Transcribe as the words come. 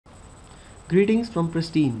Greetings from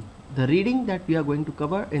Pristine. The reading that we are going to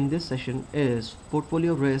cover in this session is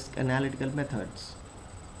Portfolio Risk Analytical Methods.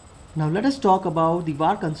 Now let us talk about the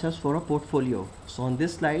VAR concepts for a portfolio. So on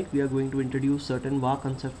this slide we are going to introduce certain VAR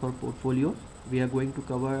concepts for portfolio. We are going to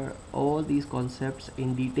cover all these concepts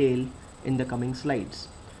in detail in the coming slides.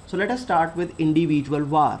 So let us start with individual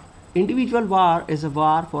VAR. Individual VAR is a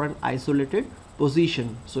VAR for an isolated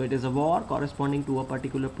position. So it is a VAR corresponding to a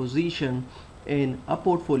particular position in a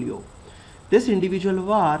portfolio. This individual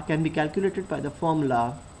VAR can be calculated by the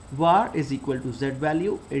formula VAR is equal to Z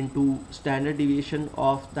value into standard deviation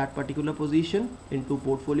of that particular position into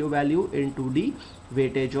portfolio value into the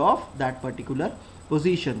weightage of that particular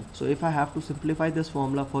position. So if I have to simplify this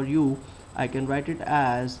formula for you, I can write it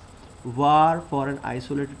as VAR for an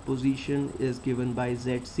isolated position is given by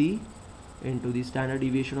ZC into the standard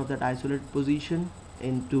deviation of that isolated position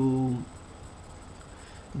into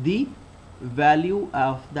the value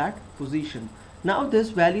of that position. Now this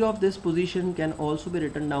value of this position can also be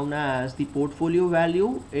written down as the portfolio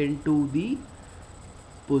value into the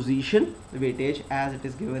position weightage as it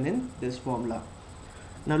is given in this formula.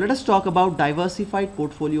 Now let us talk about diversified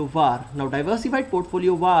portfolio VAR. Now diversified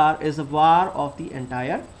portfolio VAR is a VAR of the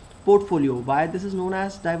entire portfolio. Why this is known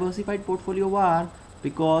as diversified portfolio VAR?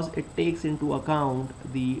 Because it takes into account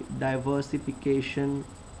the diversification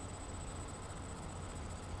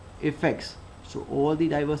effects. So all the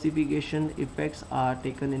diversification effects are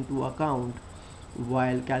taken into account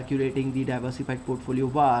while calculating the diversified portfolio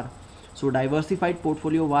VAR. So diversified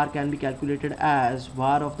portfolio VAR can be calculated as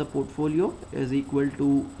VAR of the portfolio is equal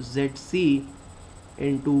to ZC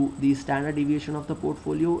into the standard deviation of the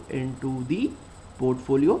portfolio into the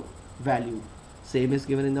portfolio value. Same is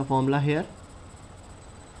given in the formula here.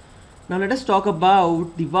 Now let us talk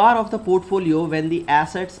about the VAR of the portfolio when the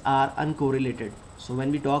assets are uncorrelated. So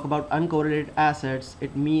when we talk about uncorrelated assets,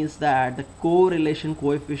 it means that the correlation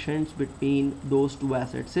coefficients between those two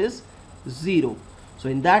assets is 0. So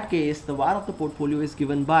in that case, the VAR of the portfolio is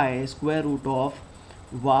given by square root of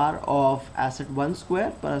VAR of asset 1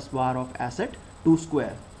 square plus VAR of asset 2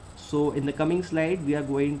 square. So in the coming slide, we are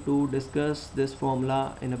going to discuss this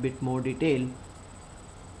formula in a bit more detail.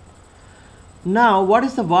 Now, what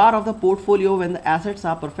is the VAR of the portfolio when the assets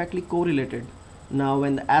are perfectly correlated? Now,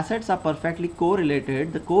 when the assets are perfectly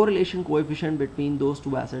correlated, the correlation coefficient between those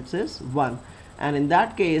two assets is 1. And in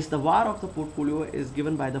that case, the VAR of the portfolio is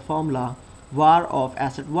given by the formula VAR of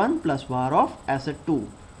asset 1 plus VAR of asset 2.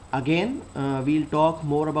 Again, we'll talk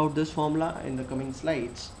more about this formula in the coming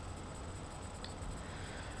slides.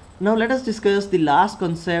 Now, let us discuss the last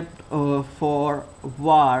concept for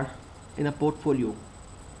VAR in a portfolio.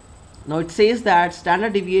 Now it says that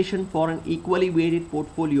standard deviation for an equally weighted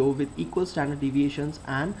portfolio with equal standard deviations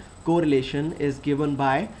and correlation is given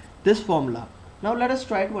by this formula. Now let us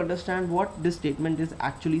try to understand what this statement is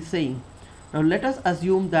actually saying. Now let us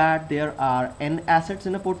assume that there are n assets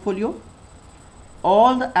in a portfolio.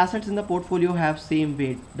 All the assets in the portfolio have same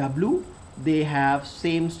weight W. They have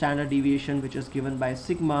same standard deviation which is given by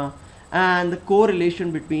sigma, and the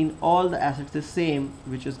correlation between all the assets is same,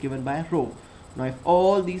 which is given by rho. Now if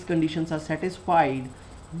all these conditions are satisfied,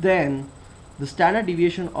 then the standard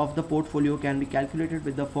deviation of the portfolio can be calculated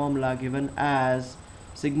with the formula given as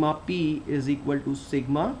sigma p is equal to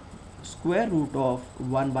sigma square root of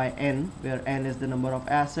 1 by n, where n is the number of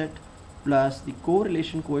asset, plus the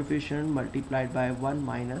correlation coefficient multiplied by 1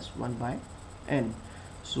 minus 1 by n.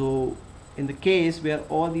 So in the case where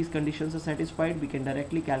all these conditions are satisfied, we can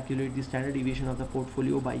directly calculate the standard deviation of the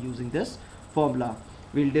portfolio by using this formula.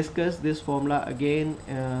 We'll discuss this formula again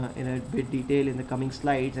in a bit detail in the coming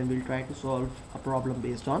slides, and we'll try to solve a problem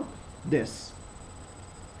based on this.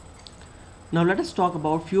 Now let us talk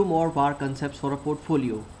about few more VAR concepts for a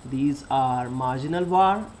portfolio. These are marginal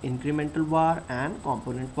VAR, incremental VAR, and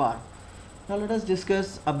component VAR. Now let us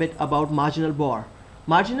discuss a bit about marginal VAR.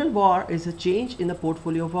 Marginal VAR is a change in the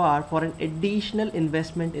portfolio VAR for an additional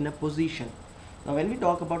investment in a position. Now when we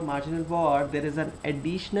talk about marginal VAR, there is an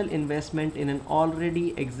additional investment in an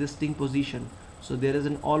already existing position. So there is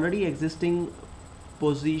an already existing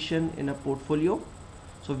position in a portfolio.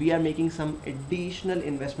 So we are making some additional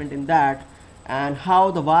investment in that, and how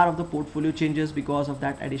the VAR of the portfolio changes because of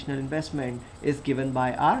that additional investment is given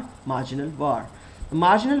by our marginal VAR. The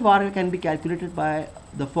marginal VAR can be calculated by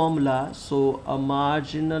the formula. So a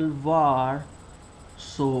marginal VAR,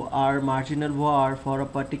 so our marginal VAR for a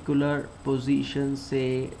particular position,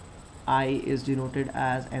 say I is denoted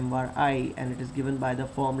as M var I, and it is given by the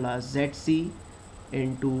formula ZC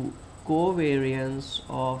into covariance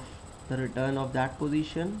of the return of that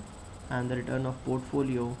position and the return of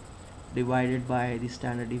portfolio divided by the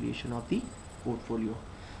standard deviation of the portfolio.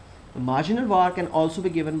 The marginal var can also be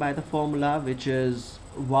given by the formula, which is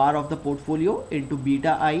var of the portfolio into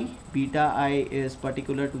beta I. Beta I is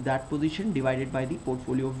particular to that position divided by the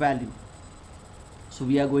portfolio value. So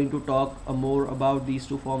we are going to talk more about these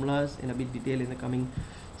two formulas in a bit detail in the coming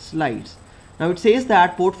slides. Now it says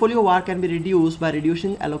that portfolio var can be reduced by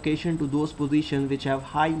reducing allocation to those positions which have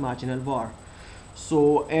high marginal var.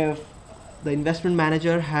 So if the investment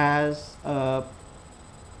manager has a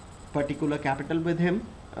particular capital with him,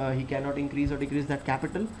 he cannot increase or decrease that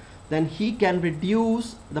capital, then he can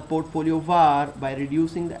reduce the portfolio var by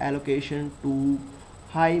reducing the allocation to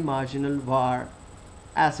high marginal var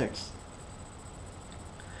assets.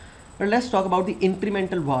 Now let's talk about the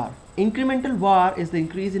incremental var. Incremental var is the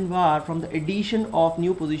increase in var from the addition of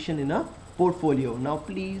new position in a portfolio. Now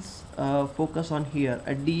please focus on here,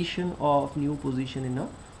 addition of new position in a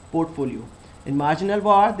portfolio. In marginal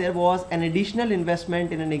var, there was an additional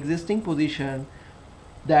investment in an existing position,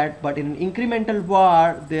 but in an incremental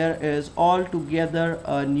var, there is altogether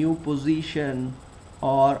a new position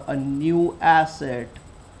or a new asset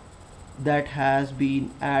that has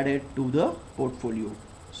been added to the portfolio.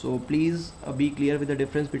 So please be clear with the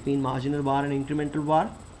difference between marginal var and incremental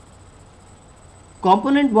var.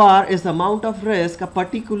 Component var is the amount of risk a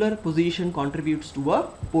particular position contributes to a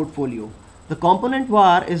portfolio. The component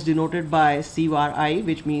var is denoted by C var I,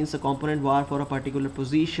 which means the component var for a particular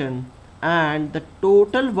position, and the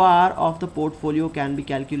total var of the portfolio can be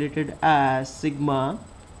calculated as sigma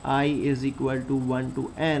I is equal to 1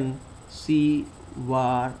 to n C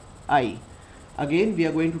var I. Again, we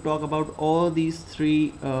are going to talk about all these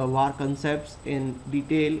three var concepts in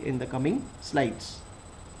detail in the coming slides.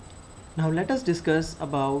 Now let us discuss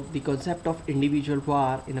about the concept of individual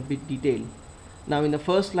var in a bit detail. Now in the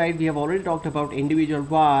first slide, we have already talked about individual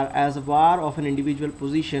var as a var of an individual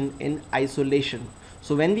position in isolation.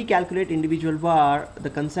 So when we calculate individual var, the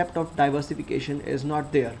concept of diversification is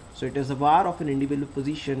not there. So it is a var of an individual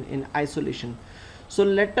position in isolation. So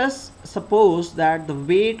let us suppose that the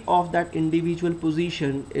weight of that individual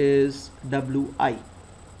position is Wi.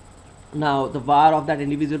 Now the var of that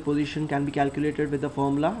individual position can be calculated with the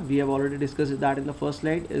formula. We have already discussed that in the first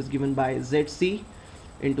slide, is given by ZC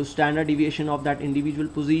into standard deviation of that individual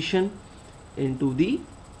position into the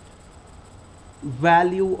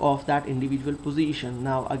value of that individual position.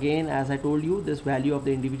 Now again, as I told you, this value of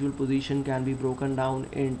the individual position can be broken down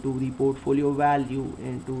into the portfolio value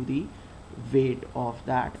into the weight of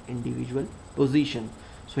that individual position.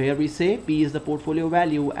 So here we say P is the portfolio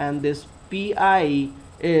value and this PI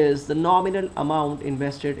is the nominal amount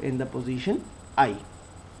invested in the position I.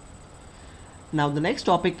 Now the next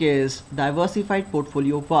topic is diversified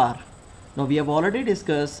portfolio var. Now we have already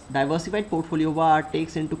discussed diversified portfolio var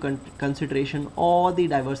takes into consideration all the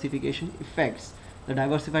diversification effects. The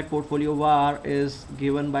diversified portfolio var is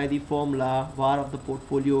given by the formula var of the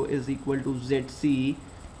portfolio is equal to ZC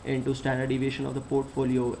into standard deviation of the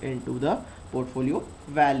portfolio into the portfolio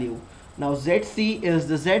value. Now ZC is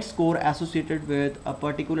the Z score associated with a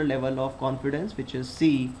particular level of confidence, which is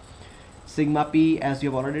C. Sigma P, as you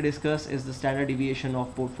have already discussed, is the standard deviation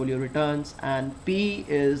of portfolio returns, and P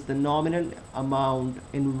is the nominal amount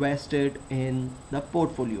invested in the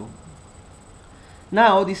portfolio.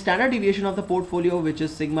 Now the standard deviation of the portfolio, which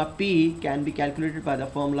is sigma P, can be calculated by the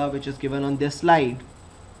formula which is given on this slide.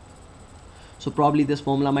 So probably this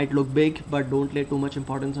formula might look big, but don't lay too much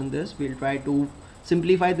importance on this. We'll try to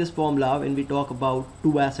simplify this formula when we talk about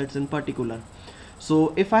two assets in particular.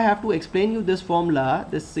 So if I have to explain you this formula,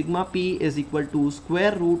 this sigma P is equal to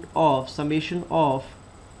square root of summation of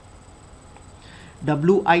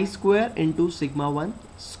Wi square into sigma 1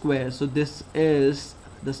 square. So this is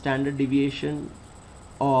the standard deviation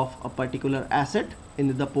of a particular asset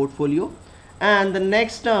in the portfolio. And the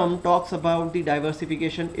next term talks about the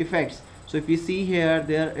diversification effects. So if we see here,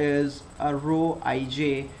 there is a rho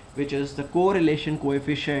ij, which is the correlation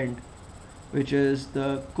coefficient,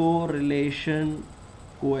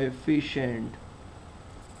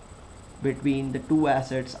 between the two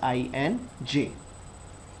assets I and j.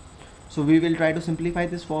 So we will try to simplify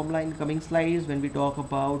this formula in coming slides when we talk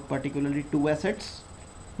about particularly two assets.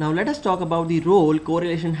 Now let us talk about the role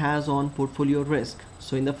correlation has on portfolio risk.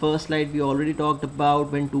 So in the first slide, we already talked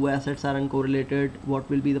about when two assets are uncorrelated, what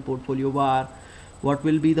will be the portfolio var, what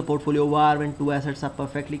will be the portfolio var when two assets are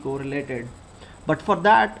perfectly correlated. But for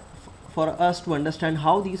that, for us to understand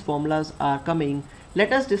how these formulas are coming,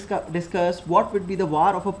 let us discuss what would be the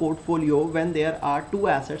var of a portfolio when there are two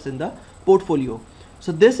assets in the portfolio.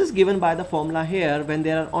 So this is given by the formula here. When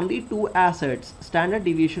there are only two assets, standard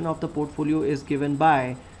deviation of the portfolio is given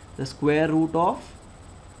by the square root of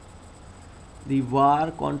the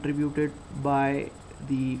var contributed by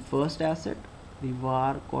the first asset, the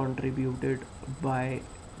var contributed by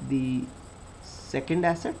the second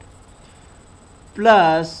asset,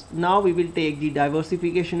 plus now we will take the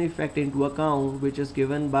diversification effect into account, which is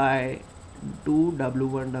given by 2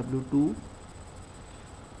 w1 w2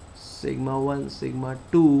 sigma 1 sigma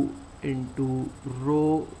 2 into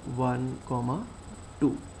row 1 comma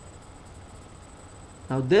 2.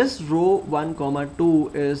 Now this row 1 comma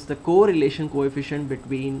 2 is the correlation coefficient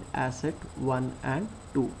between asset 1 and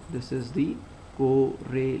 2. This is the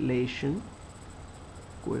correlation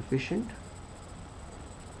coefficient.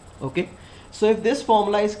 Okay, so if this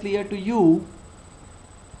formula is clear to you,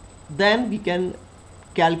 then we can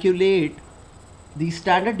calculate the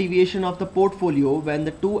standard deviation of the portfolio when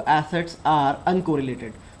the two assets are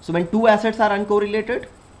uncorrelated. So when two assets are uncorrelated,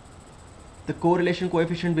 the correlation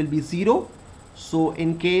coefficient will be 0. So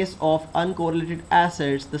in case of uncorrelated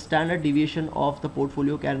assets, the standard deviation of the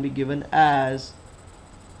portfolio can be given as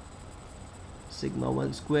sigma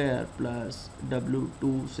 1 square plus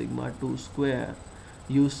w2 sigma 2 square.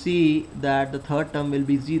 You see that the third term will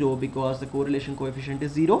be 0 because the correlation coefficient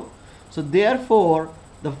is 0. So therefore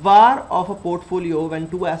the var of a portfolio when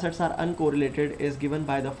two assets are uncorrelated is given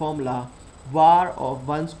by the formula var of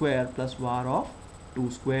 1 square plus var of 2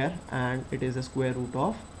 square, and it is a square root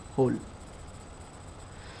of whole.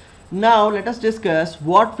 Now let us discuss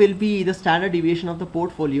what will be the standard deviation of the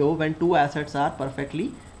portfolio when two assets are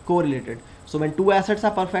perfectly correlated. So when two assets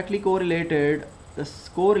are perfectly correlated, the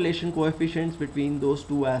correlation coefficients between those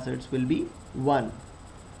two assets will be 1.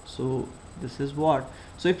 So this is what.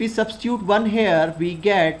 So if we substitute 1 here, we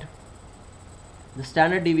get the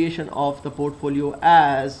standard deviation of the portfolio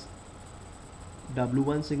as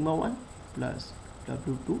w1 sigma 1 plus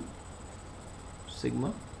w2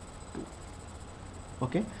 sigma 2.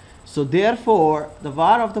 Okay, so therefore the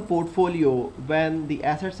var of the portfolio when the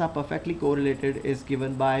assets are perfectly correlated is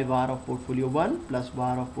given by var of portfolio 1 plus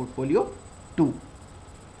var of portfolio 2.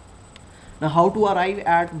 Now how to arrive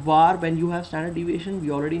at var when you have standard deviation?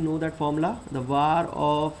 We already know that formula. The var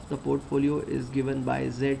of the portfolio is given by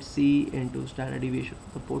ZC into standard deviation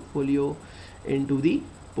of the portfolio into the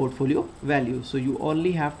portfolio value. So you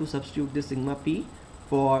only have to substitute this sigma p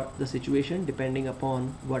for the situation depending upon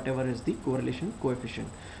whatever is the correlation coefficient.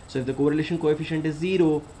 So if the correlation coefficient is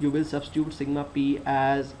 0, you will substitute sigma p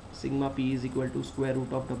as sigma p is equal to square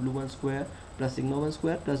root of w1 square plus sigma 1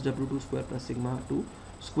 square plus w2 square plus sigma 2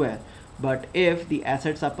 square. But if the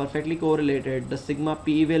assets are perfectly correlated, the sigma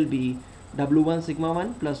p will be w1 sigma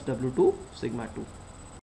 1 plus w2 sigma 2.